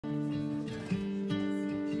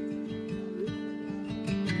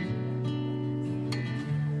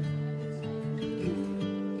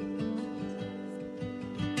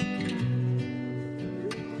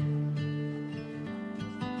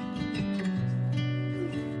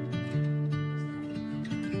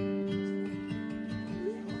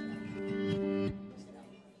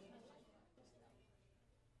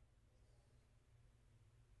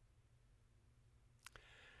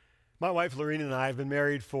My wife Lorena and I have been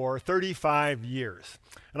married for 35 years.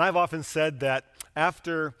 And I've often said that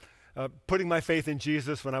after putting my faith in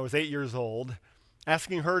Jesus when I was 8 years old,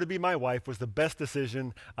 asking her to be my wife was the best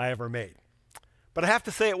decision I ever made. But I have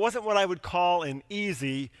to say it wasn't what I would call an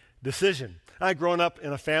easy decision. I'd grown up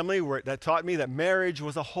in a family that taught me that marriage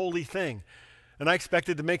was a holy thing. And I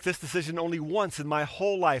expected to make this decision only once in my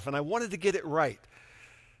whole life, and I wanted to get it right.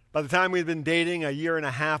 By the time we'd been dating a year and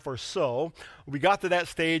a half or so, we got to that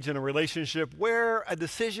stage in a relationship where a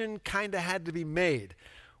decision kind of had to be made.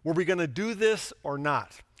 Were we going to do this or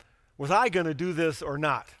not? Was I going to do this or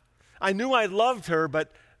not? I knew I loved her,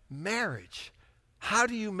 but marriage, how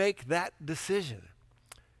do you make that decision?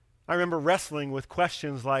 I remember wrestling with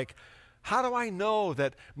questions like, how do I know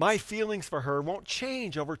that my feelings for her won't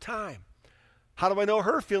change over time? How do I know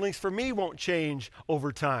her feelings for me won't change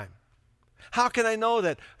over time? How can I know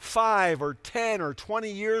that 5 or 10 or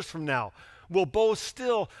 20 years from now, we'll both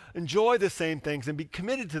still enjoy the same things and be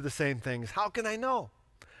committed to the same things? How can I know?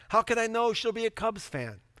 How can I know she'll be a Cubs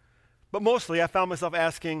fan? But mostly I found myself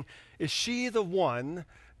asking, is she the one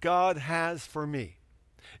God has for me?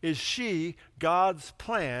 Is she God's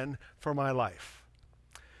plan for my life?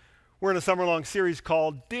 We're in a summer-long series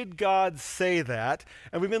called Did God Say That?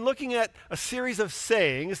 And we've been looking at a series of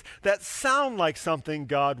sayings that sound like something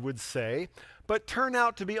God would say, but turn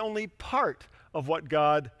out to be only part of what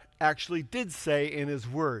God actually did say in His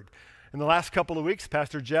Word. In the last couple of weeks,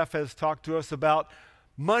 Pastor Jeff has talked to us about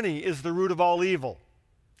money is the root of all evil.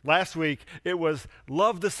 Last week, it was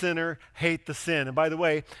love the sinner, hate the sin. And by the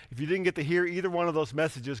way, if you didn't get to hear either one of those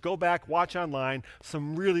messages, go back, watch online,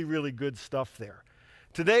 some really, really good stuff there.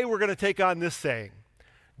 Today, we're going to take on this saying,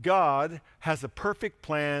 God has a perfect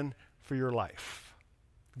plan for your life.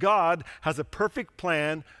 God has a perfect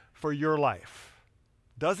plan for your life.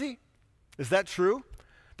 Does He? Is that true?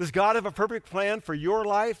 Does God have a perfect plan for your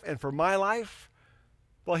life and for my life?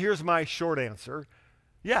 Well, here's my short answer.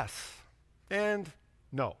 Yes and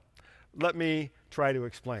no. Let me try to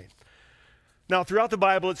explain. Now, throughout the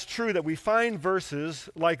Bible, it's true that we find verses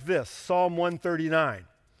like this, Psalm 139.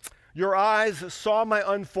 Your eyes saw my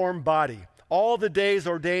unformed body. All the days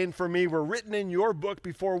ordained for me were written in your book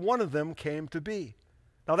before one of them came to be.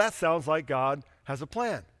 Now that sounds like God has a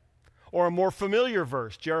plan. Or a more familiar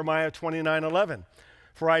verse, Jeremiah 29:11.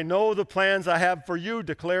 For I know the plans I have for you,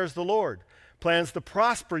 declares the Lord. Plans to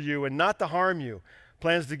prosper you and not to harm you.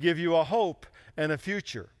 Plans to give you a hope and a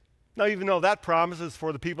future. Now, even though that promise is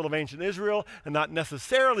for the people of ancient Israel and not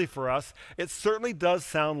necessarily for us, it certainly does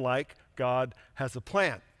sound like God has a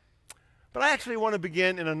plan. But I actually want to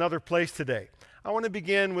begin in another place today. I want to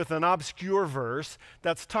begin with an obscure verse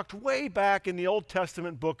that's tucked way back in the Old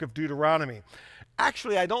Testament book of Deuteronomy.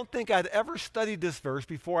 Actually, I don't think I'd ever studied this verse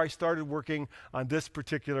before I started working on this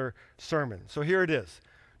particular sermon. So here it is.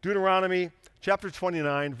 Deuteronomy chapter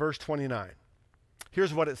 29, verse 29.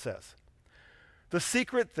 Here's what it says. The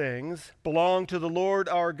secret things belong to the Lord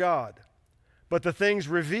our God, but the things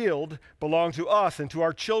revealed belong to us and to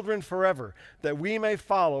our children forever, that we may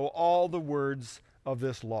follow all the words of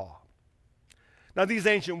this law. Now, these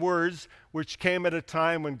ancient words, which came at a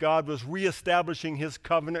time when God was reestablishing His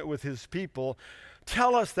covenant with His people,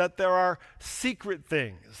 tell us that there are secret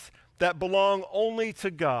things that belong only to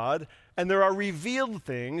God, and there are revealed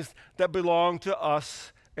things that belong to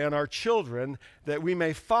us and our children, that we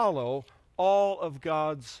may follow all of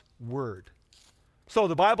God's word. So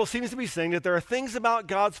the Bible seems to be saying that there are things about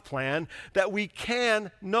God's plan that we can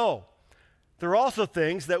know. There are also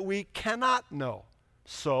things that we cannot know.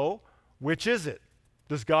 So, which is it?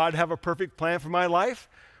 Does God have a perfect plan for my life?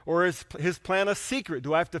 Or is His plan a secret?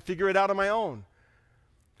 Do I have to figure it out on my own?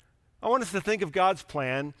 I want us to think of God's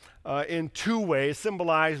plan in two ways,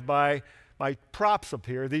 symbolized by my props up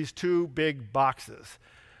here, these two big boxes.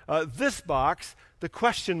 This box, the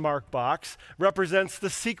question mark box, represents the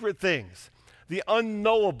secret things, the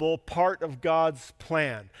unknowable part of God's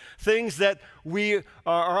plan, things that we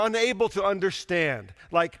are unable to understand,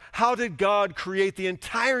 like how did God create the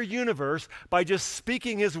entire universe by just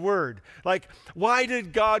speaking His word? Like, why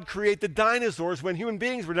did God create the dinosaurs when human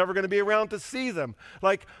beings were never going to be around to see them?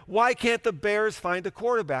 Like, why can't the Bears find a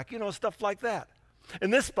quarterback? You know, stuff like that.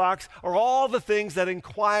 In this box are all the things that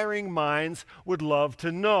inquiring minds would love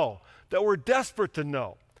to know, that we're desperate to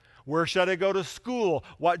know. Where should I go to school?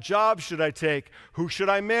 What job should I take? Who should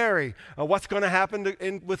I marry? What's going to happen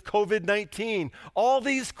with COVID-19? All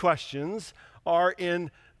these questions are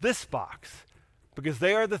in this box because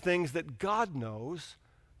they are the things that God knows,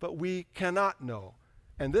 but we cannot know.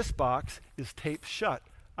 And this box is taped shut.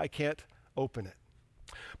 I can't open it.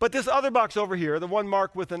 But this other box over here, the one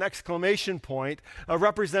marked with an exclamation point,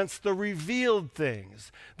 represents the revealed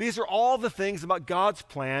things. These are all the things about God's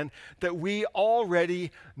plan that we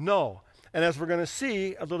already know. And as we're going to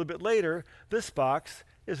see a little bit later, this box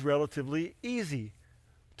is relatively easy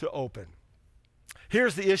to open.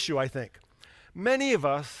 Here's the issue, I think. Many of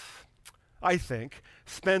us, I think,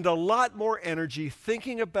 spend a lot more energy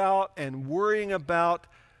thinking about and worrying about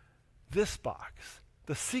this box,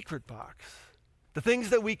 the secret box, the things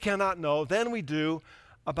that we cannot know, than we do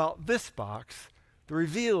about this box, the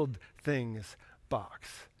revealed things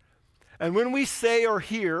box. And when we say or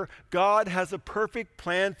hear, God has a perfect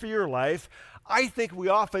plan for your life, I think we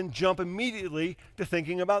often jump immediately to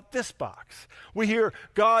thinking about this box. We hear,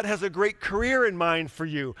 God has a great career in mind for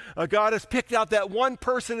you. God has picked out that one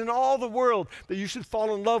person in all the world that you should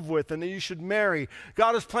fall in love with and that you should marry.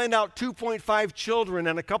 God has planned out 2.5 children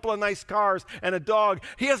and a couple of nice cars and a dog.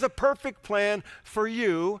 He has a perfect plan for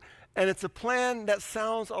you, and it's a plan that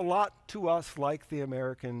sounds a lot to us like the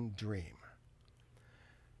American dream.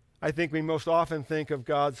 I think we most often think of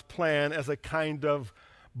God's plan as a kind of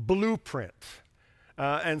blueprint.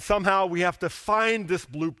 And somehow we have to find this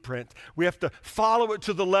blueprint. We have to follow it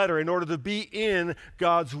to the letter in order to be in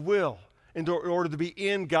God's will, in order to be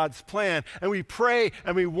in God's plan. And we pray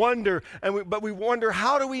and we wonder, but we wonder,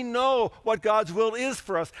 how do we know what God's will is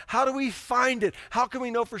for us? How do we find it? How can we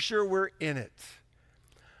know for sure we're in it?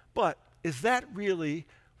 But is that really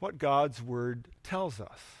what God's word tells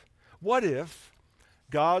us? What if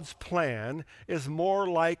God's plan is more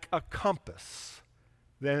like a compass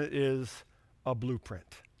than it is a blueprint?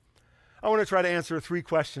 I want to try to answer 3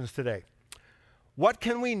 questions today. What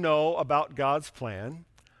can we know about God's plan?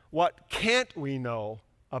 What can't we know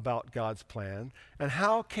about God's plan? And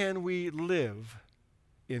how can we live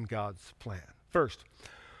in God's plan? First,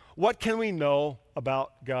 what can we know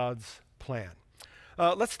about God's plan?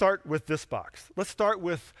 Let's start with this box. Let's start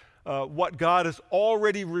with what God has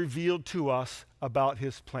already revealed to us about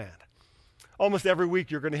his plan. Almost every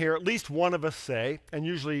week you're going to hear at least one of us say, and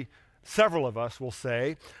usually several of us will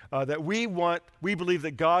say, that we believe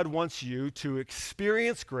that God wants you to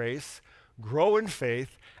experience grace, grow in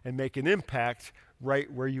faith, and make an impact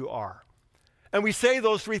right where you are. And we say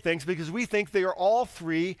those 3 things because we think they are all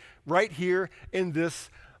 3 right here in this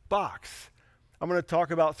box. I'm going to talk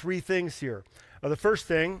about 3 things here. The first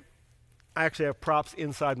thing, I actually have props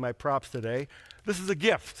inside my props today. This is a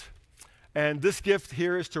gift. And this gift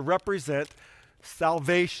here is to represent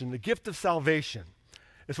salvation, the gift of salvation.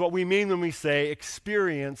 It's what we mean when we say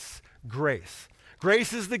experience grace.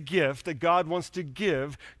 Grace is the gift that God wants to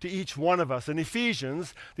give to each one of us. In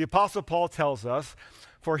Ephesians, the Apostle Paul tells us,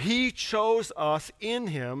 "For he chose us in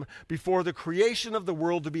him before the creation of the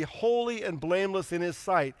world to be holy and blameless in his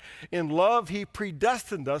sight. In love, he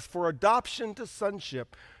predestined us for adoption to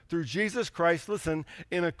sonship through Jesus Christ," listen,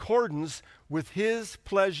 "in accordance with his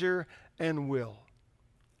pleasure and will."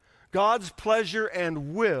 God's pleasure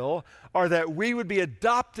and will are that we would be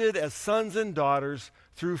adopted as sons and daughters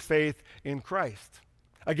through faith in Christ.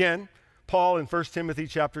 Again, Paul in 1 Timothy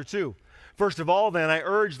chapter 2. "First of all, then, I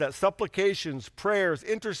urge that supplications, prayers,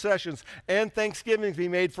 intercessions, and thanksgivings be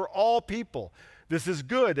made for all people. This is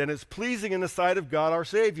good and is pleasing in the sight of God our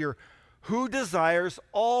Savior, who desires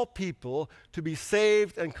all people to be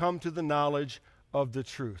saved and come to the knowledge of the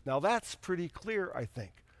truth." Now that's pretty clear, I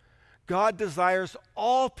think. God desires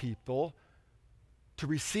all people to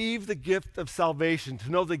receive the gift of salvation, to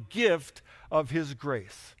know the gift of his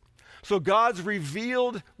grace. So God's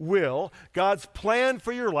revealed will, God's plan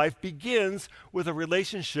for your life begins with a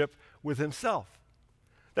relationship with himself.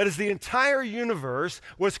 That is, the entire universe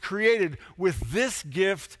was created with this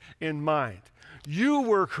gift in mind. You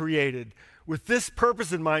were created with this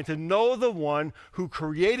purpose in mind, to know the one who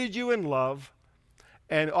created you in love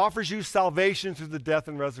and offers you salvation through the death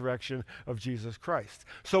and resurrection of Jesus Christ.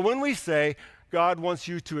 So when we say God wants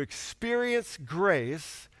you to experience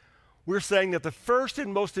grace, we're saying that the first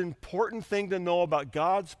and most important thing to know about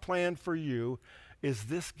God's plan for you is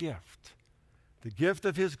this gift, the gift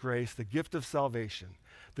of his grace, the gift of salvation,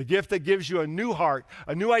 the gift that gives you a new heart,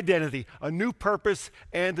 a new identity, a new purpose,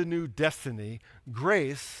 and a new destiny.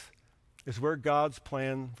 Grace is where God's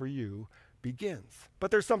plan for you begins.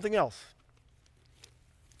 But there's something else.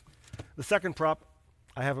 The second prop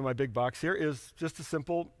I have in my big box here is just a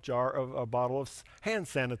simple a bottle of hand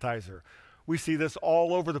sanitizer. We see this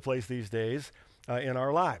all over the place these days in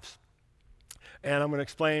our lives. And I'm going to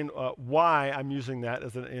explain why I'm using that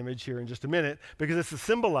as an image here in just a minute, because it's to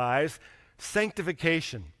symbolize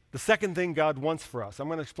sanctification, the second thing God wants for us. I'm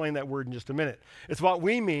going to explain that word in just a minute. It's what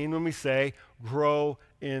we mean when we say grow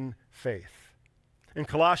in faith. In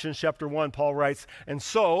Colossians chapter 1, Paul writes, "And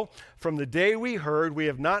so, from the day we heard, we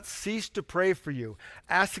have not ceased to pray for you,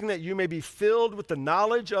 asking that you may be filled with the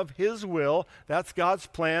knowledge of his will," that's God's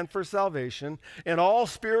plan for salvation, "and all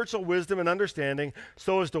spiritual wisdom and understanding,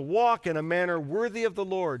 so as to walk in a manner worthy of the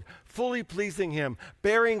Lord, fully pleasing him,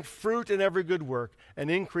 bearing fruit in every good work, and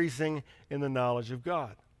increasing in the knowledge of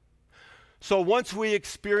God." So once we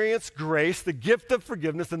experience grace, the gift of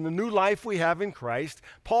forgiveness, and the new life we have in Christ,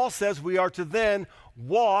 Paul says we are to then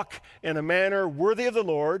walk in a manner worthy of the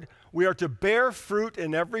Lord. We are to bear fruit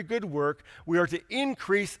in every good work. We are to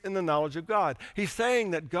increase in the knowledge of God. He's saying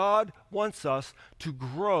that God wants us to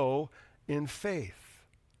grow in faith.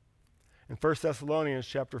 In 1 Thessalonians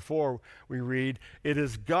chapter 4, we read, "It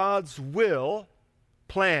is God's will,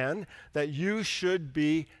 plan, that you should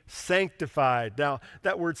be sanctified." Now,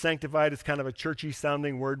 that word sanctified is kind of a churchy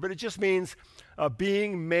sounding word, but it just means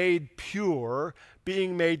being made pure,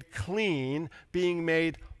 being made clean, being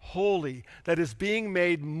made holy. That is, being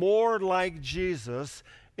made more like Jesus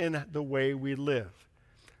in the way we live.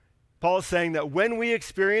 Paul is saying that when we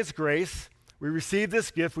experience grace, we receive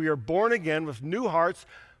this gift, we are born again with new hearts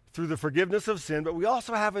through the forgiveness of sin, but we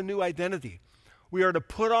also have a new identity. We are to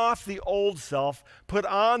put off the old self, put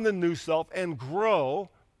on the new self, and grow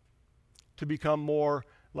to become more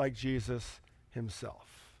like Jesus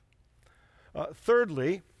himself.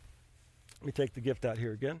 Thirdly, let me take the gift out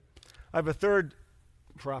here again. I have a third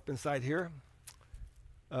prop inside here.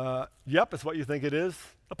 Yep, it's what you think it is,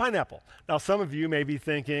 a pineapple. Now, some of you may be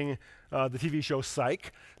thinking the TV show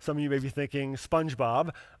Psych. Some of you may be thinking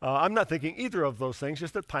SpongeBob. I'm not thinking either of those things,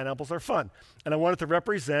 just that pineapples are fun. And I want it to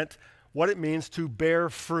represent what it means to bear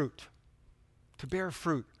fruit. To bear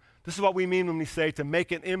fruit. This is what we mean when we say to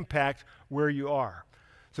make an impact where you are.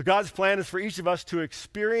 So God's plan is for each of us to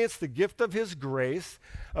experience the gift of his grace,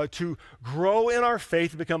 to grow in our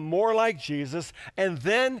faith, to become more like Jesus, and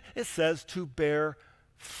then it says to bear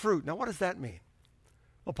fruit. Now, what does that mean?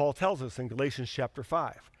 Well, Paul tells us in Galatians chapter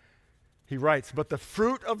 5. He writes, "But the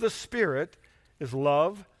fruit of the Spirit is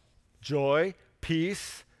love, joy,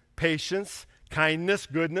 peace, patience, kindness,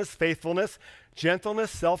 goodness, faithfulness, gentleness,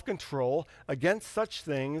 self-control. Against such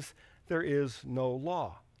things there is no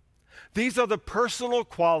law." These are the personal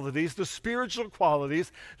qualities, the spiritual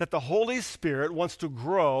qualities that the Holy Spirit wants to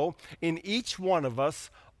grow in each one of us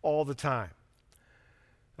all the time.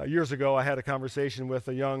 Years ago, I had a conversation with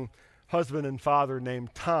a young husband and father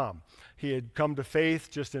named Tom. He had come to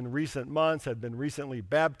faith just in recent months, had been recently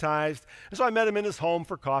baptized. And so I met him in his home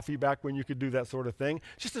for coffee back when you could do that sort of thing,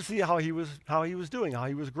 just to see how he was doing, how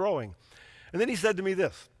he was growing. And then he said to me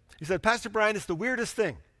this. He said, "Pastor Brian, it's the weirdest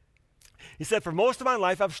thing." He said, "For most of my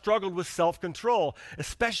life, I've struggled with self-control,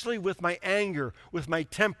 especially with my anger, with my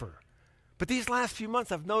temper. But these last few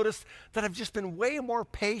months, I've noticed that I've just been way more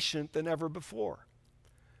patient than ever before."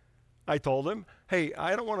 I told him, "Hey,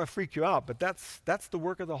 I don't want to freak you out, but that's the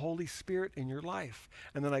work of the Holy Spirit in your life."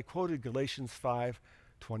 And then I quoted Galatians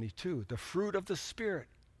 5:22. The fruit of the Spirit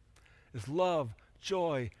is love,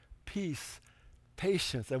 joy, peace,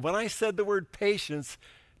 patience. And when I said the word patience,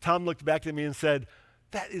 Tom looked back at me and said,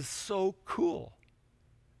 "That is so cool."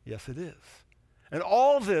 Yes, it is. And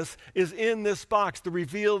all this is in this box, the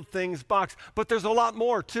revealed things box. But there's a lot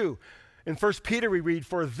more too. In 1 Peter we read,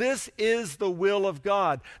 "For this is the will of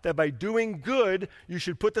God, that by doing good you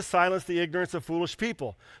should put to silence the ignorance of foolish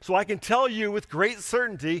people." So I can tell you with great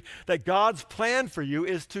certainty that God's plan for you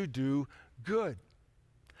is to do good.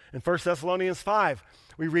 In 1 Thessalonians 5,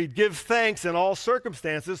 we read, "Give thanks in all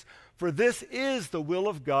circumstances, for this is the will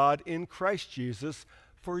of God in Christ Jesus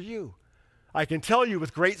for you." I can tell you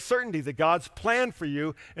with great certainty that God's plan for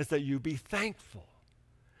you is that you be thankful.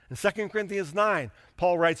 In 2 Corinthians 9,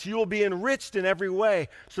 Paul writes, "You will be enriched in every way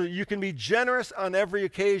so that you can be generous on every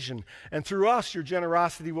occasion. And through us, your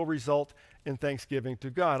generosity will result in thanksgiving to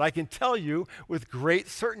God." I can tell you with great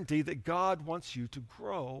certainty that God wants you to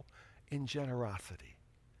grow in generosity.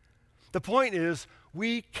 The point is,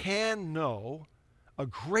 we can know a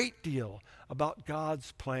great deal about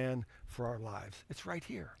God's plan for our lives. It's right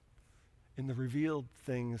here in the revealed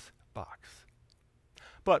things box.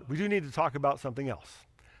 But we do need to talk about something else.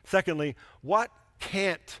 Secondly, what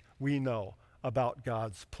can't we know about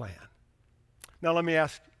God's plan? Now let me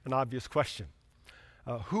ask an obvious question.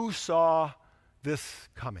 Who saw this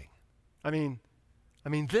coming? I mean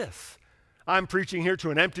this. I'm preaching here to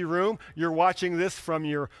an empty room. You're watching this from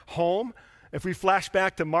your home. If we flash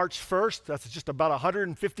back to March 1st, that's just about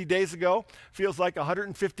 150 days ago, feels like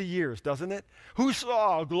 150 years, doesn't it? Who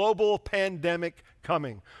saw a global pandemic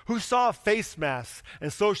coming? Who saw face masks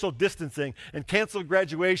and social distancing and canceled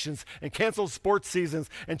graduations and canceled sports seasons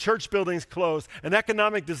and church buildings closed and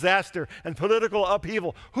economic disaster and political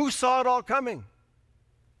upheaval? Who saw it all coming?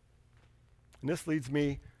 And this leads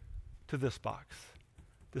me to this box,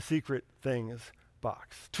 the secret things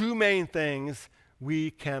box. Two main things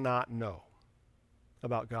we cannot know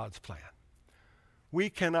about God's plan. We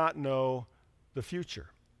cannot know the future.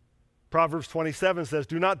 Proverbs 27 says,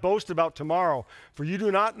 "Do not boast about tomorrow, for you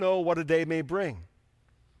do not know what a day may bring."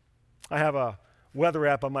 I have a weather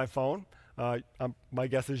app on my phone. My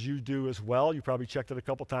guess is you do as well. You probably checked it a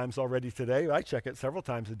couple times already today. I check it several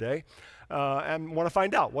times a day and want to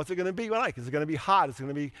find out, what's it going to be like? Is it going to be hot? Is it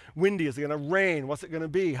going to be windy? Is it going to rain? What's it going to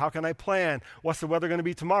be? How can I plan? What's the weather going to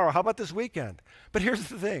be tomorrow? How about this weekend? But here's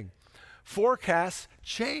the thing. Forecasts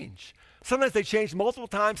change. Sometimes they change multiple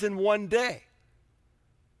times in one day.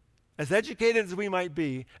 As educated as we might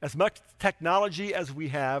be, as much technology as we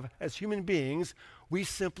have as human beings, we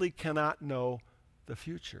simply cannot know the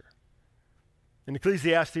future. In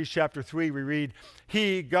Ecclesiastes chapter 3, we read,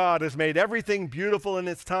 "He, God, has made everything beautiful in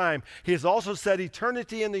its time. He has also set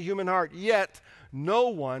eternity in the human heart, yet no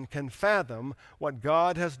one can fathom what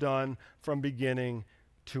God has done from beginning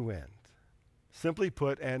to end." Simply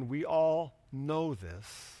put, and we all know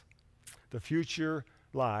this, the future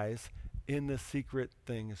lies in the secret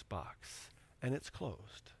things box, and it's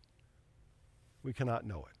closed. We cannot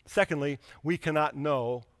know it. Secondly, we cannot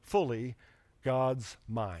know fully God's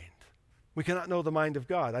mind. We cannot know the mind of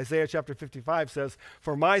God. Isaiah chapter 55 says,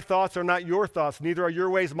 "For my thoughts are not your thoughts, neither are your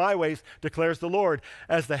ways my ways, declares the Lord.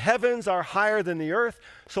 As the heavens are higher than the earth,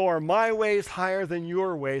 so are my ways higher than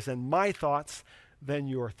your ways, and my thoughts than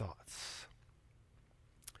your thoughts."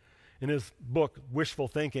 In his book, Wishful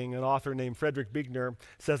Thinking, an author named Frederick Buechner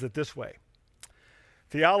says it this way: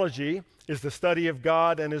 "Theology is the study of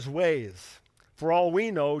God and his ways. For all we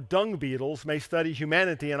know, dung beetles may study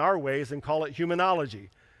humanity and our ways and call it humanology.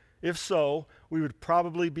 If so, we would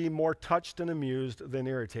probably be more touched and amused than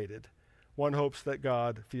irritated. One hopes that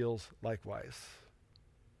God feels likewise."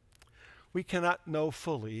 We cannot know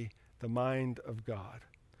fully the mind of God.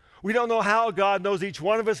 We don't know how God knows each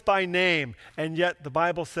one of us by name, and yet the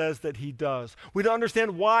Bible says that he does. We don't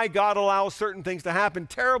understand why God allows certain things to happen,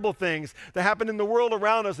 terrible things that happen in the world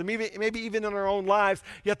around us, and maybe even in our own lives,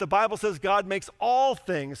 yet the Bible says God makes all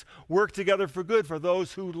things work together for good for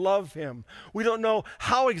those who love him. We don't know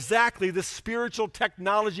how exactly this spiritual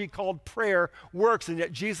technology called prayer works, and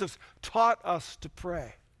yet Jesus taught us to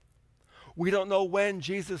pray. We don't know when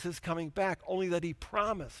Jesus is coming back, only that he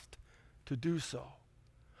promised to do so.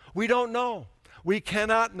 We don't know. We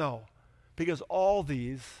cannot know, because all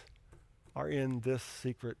these are in this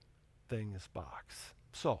secret things box.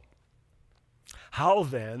 So, how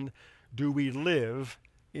then do we live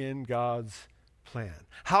in God's plan?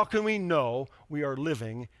 How can we know we are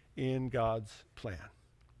living in God's plan?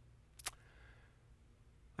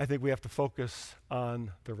 I think we have to focus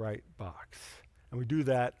on the right box. And we do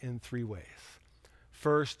that in three ways.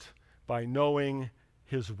 First, by knowing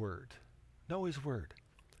his word. Know his word.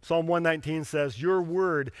 Psalm 119 says, "Your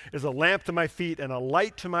word is a lamp to my feet and a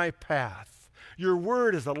light to my path." Your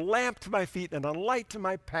word is a lamp to my feet and a light to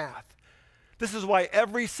my path. This is why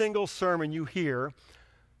every single sermon you hear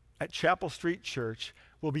at Chapel Street Church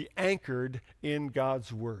will be anchored in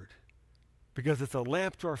God's word, because it's a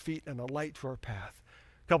lamp to our feet and a light to our path.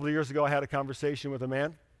 A couple of years ago, I had a conversation with a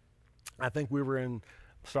man. I think we were in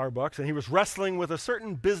Starbucks, and he was wrestling with a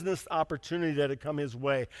certain business opportunity that had come his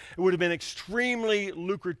way. It would have been extremely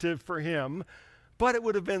lucrative for him, but it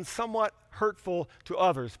would have been somewhat hurtful to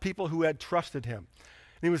others, people who had trusted him.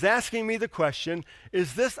 And he was asking me the question,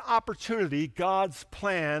 is this opportunity God's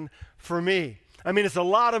plan for me? I mean, it's a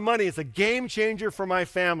lot of money. It's a game changer for my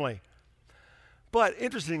family. But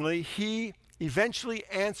interestingly, he eventually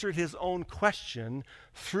answered his own question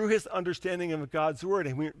through his understanding of God's word.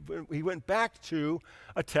 And he went back to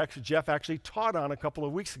a text Jeff actually taught on a couple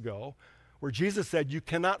of weeks ago, where Jesus said, "You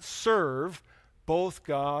cannot serve both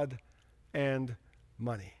God and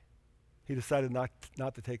money." He decided not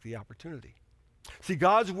to take the opportunity. See,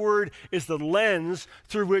 God's word is the lens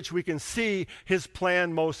through which we can see his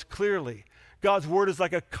plan most clearly. God's word is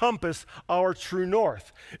like a compass, our true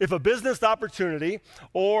north. If a business opportunity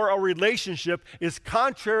or a relationship is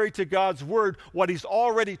contrary to God's word, what he's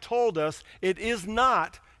already told us, it is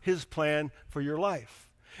not his plan for your life.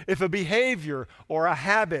 If a behavior or a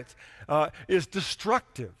habit is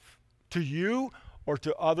destructive to you or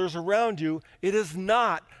to others around you, it is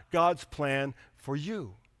not God's plan for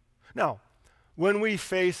you. Now, When we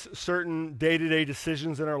face certain day-to-day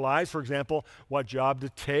decisions in our lives, for example, what job to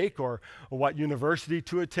take or what university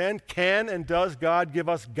to attend, can and does God give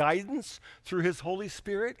us guidance through his Holy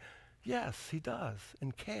Spirit? Yes, he does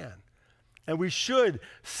and can. And we should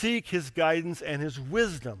seek his guidance and his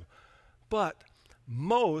wisdom. But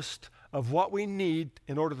most of what we need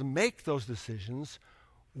in order to make those decisions,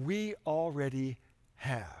 we already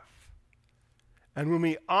have. And when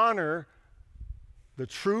we honor the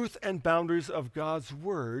truth and boundaries of God's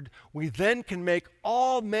word, we then can make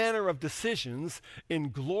all manner of decisions in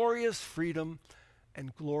glorious freedom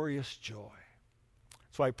and glorious joy.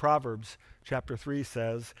 That's why Proverbs chapter 3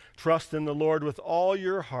 says, "Trust in the Lord with all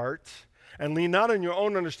your heart, and lean not on your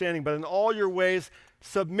own understanding, but in all your ways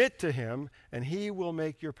submit to him, and he will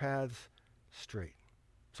make your paths straight."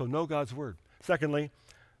 So know God's word. Secondly,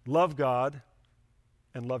 love God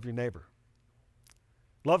and love your neighbor.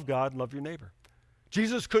 Love God and love your neighbor.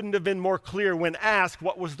 Jesus couldn't have been more clear when asked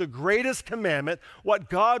what was the greatest commandment, what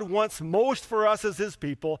God wants most for us as his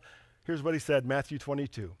people. Here's what he said, Matthew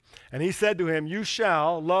 22. "And he said to him, you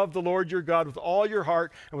shall love the Lord your God with all your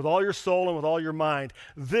heart and with all your soul and with all your mind.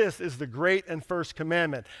 This is the great and first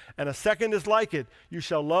commandment. And a second is like it. You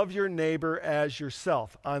shall love your neighbor as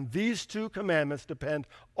yourself. On these two commandments depend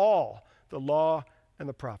all the law and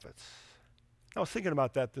the prophets." I was thinking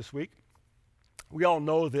about that this week. We all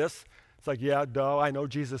know this. It's like, yeah, duh, I know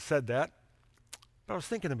Jesus said that. But I was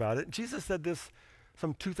thinking about it. Jesus said this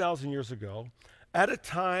some 2,000 years ago at a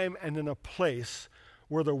time and in a place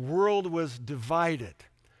where the world was divided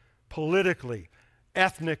politically,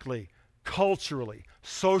 ethnically, culturally,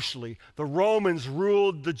 socially. The Romans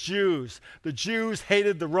ruled the Jews. The Jews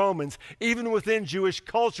hated the Romans. Even within Jewish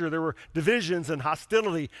culture, there were divisions and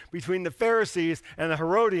hostility between the Pharisees and the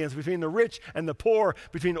Herodians, between the rich and the poor,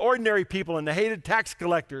 between ordinary people and the hated tax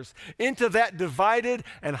collectors. Into that divided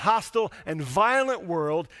and hostile and violent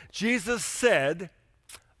world, Jesus said,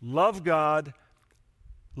 love God,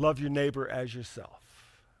 love your neighbor as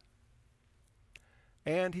yourself.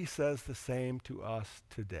 And he says the same to us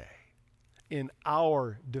today. In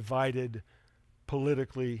our divided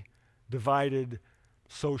politically, divided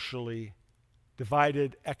socially,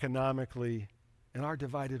 divided economically, in our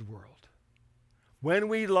divided world. When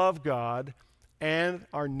we love God and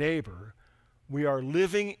our neighbor, we are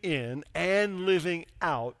living in and living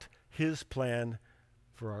out his plan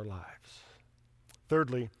for our lives.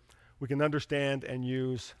 Thirdly, we can understand and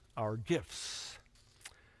use our gifts.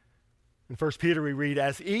 In 1 Peter we read,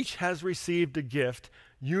 "As each has received a gift,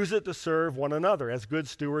 use it to serve one another as good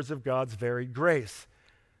stewards of God's varied grace."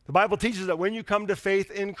 The Bible teaches that when you come to faith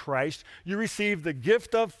in Christ, you receive the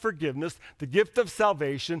gift of forgiveness, the gift of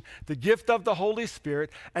salvation, the gift of the Holy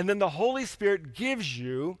Spirit, and then the Holy Spirit gives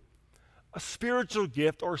you a spiritual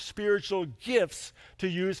gift or spiritual gifts to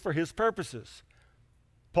use for his purposes.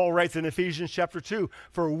 Paul writes in Ephesians chapter 2,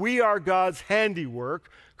 "For we are God's handiwork,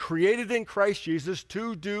 created in Christ Jesus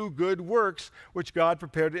to do good works, which God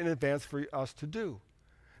prepared in advance for us to do."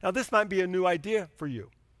 Now, this might be a new idea for you,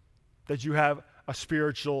 that you have a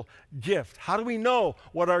spiritual gift. How do we know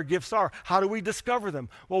what our gifts are? How do we discover them?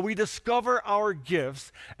 Well, we discover our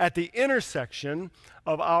gifts at the intersection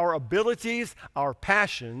of our abilities, our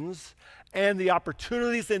passions, and the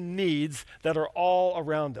opportunities and needs that are all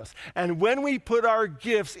around us. And when we put our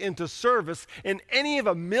gifts into service in any of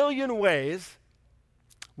a million ways,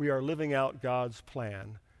 we are living out God's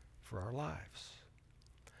plan for our lives.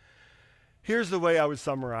 Here's the way I would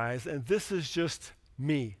summarize, and this is just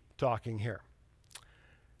me talking here.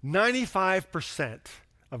 95%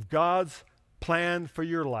 of God's plan for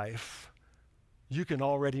your life, you can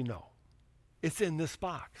already know. It's in this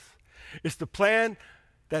box. It's the plan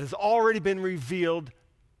that has already been revealed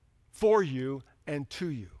for you and to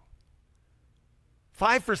you.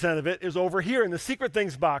 5% of it is over here in the secret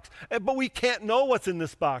things box, but we can't know what's in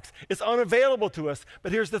this box. It's unavailable to us.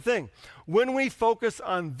 But here's the thing. When we focus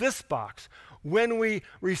on this box, when we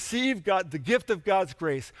receive God, the gift of God's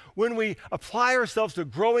grace, when we apply ourselves to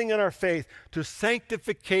growing in our faith, to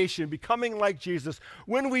sanctification, becoming like Jesus,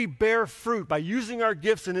 when we bear fruit by using our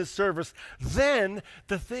gifts in his service, then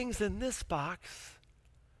the things in this box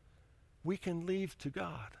we can leave to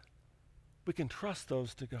God. We can trust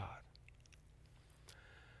those to God.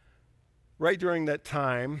 Right during that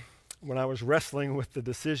time, when I was wrestling with the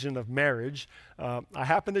decision of marriage, I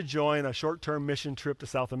happened to join a short-term mission trip to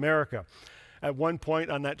South America. At one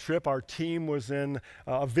point on that trip, our team was in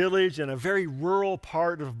a village in a very rural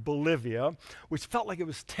part of Bolivia, which felt like it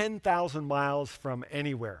was 10,000 miles from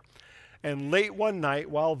anywhere. And late one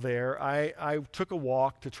night while there, I took a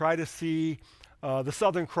walk to try to see the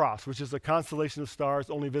Southern Cross, which is a constellation of stars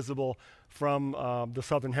only visible from the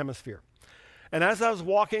southern hemisphere. And as I was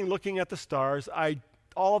walking, looking at the stars,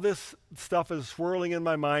 all this stuff is swirling in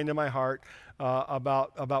my mind and my heart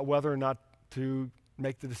about whether or not to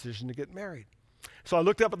make the decision to get married. So I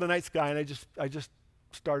looked up at the night sky and I just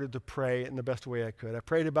started to pray in the best way I could. I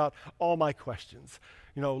prayed about all my questions.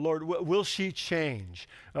 Lord, will she change?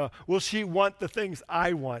 Will she want the things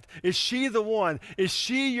I want? Is she the one? Is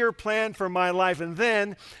she your plan for my life? And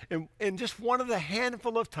then, in just one of the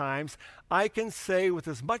handful of times, I can say with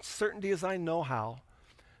as much certainty as I know how,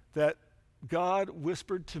 that God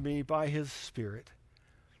whispered to me by his Spirit.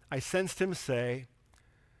 I sensed him say,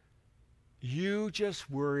 you just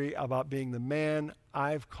worry about being the man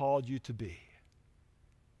I've called you to be,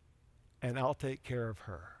 and I'll take care of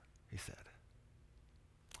her, he said.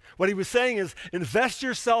 What he was saying is, invest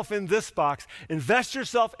yourself in this box. Invest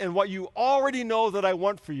yourself in what you already know that I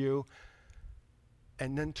want for you,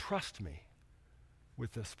 and then trust me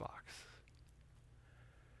with this box.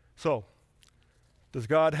 So, does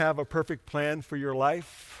God have a perfect plan for your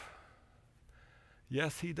life?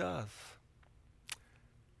 Yes, he does.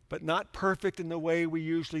 But not perfect in the way we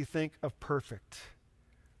usually think of perfect.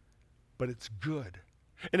 But it's good.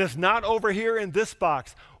 And it's not over here in this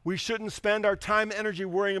box. We shouldn't spend our time and energy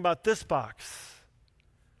worrying about this box.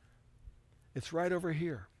 It's right over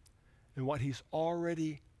here in what he's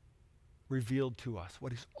already revealed to us,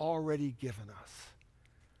 what he's already given us.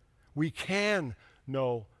 We can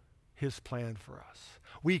know his plan for us.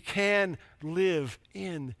 We can live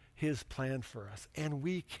in his plan for us. And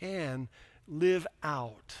we can live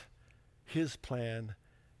out his plan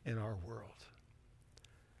in our world.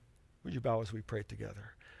 Would you bow as we pray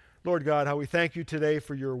together? Lord God, how we thank you today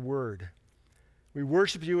for your word. We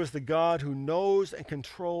worship you as the God who knows and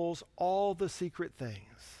controls all the secret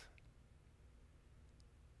things.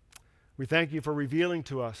 We thank you for revealing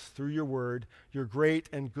to us through your word your great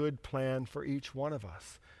and good plan for each one of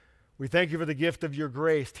us. We thank you for the gift of your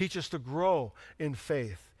grace. Teach us to grow in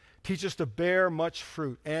faith. Teach us to bear much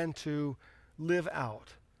fruit and to live out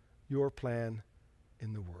your plan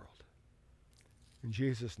in the world. In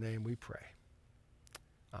Jesus' name we pray.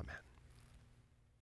 Amen.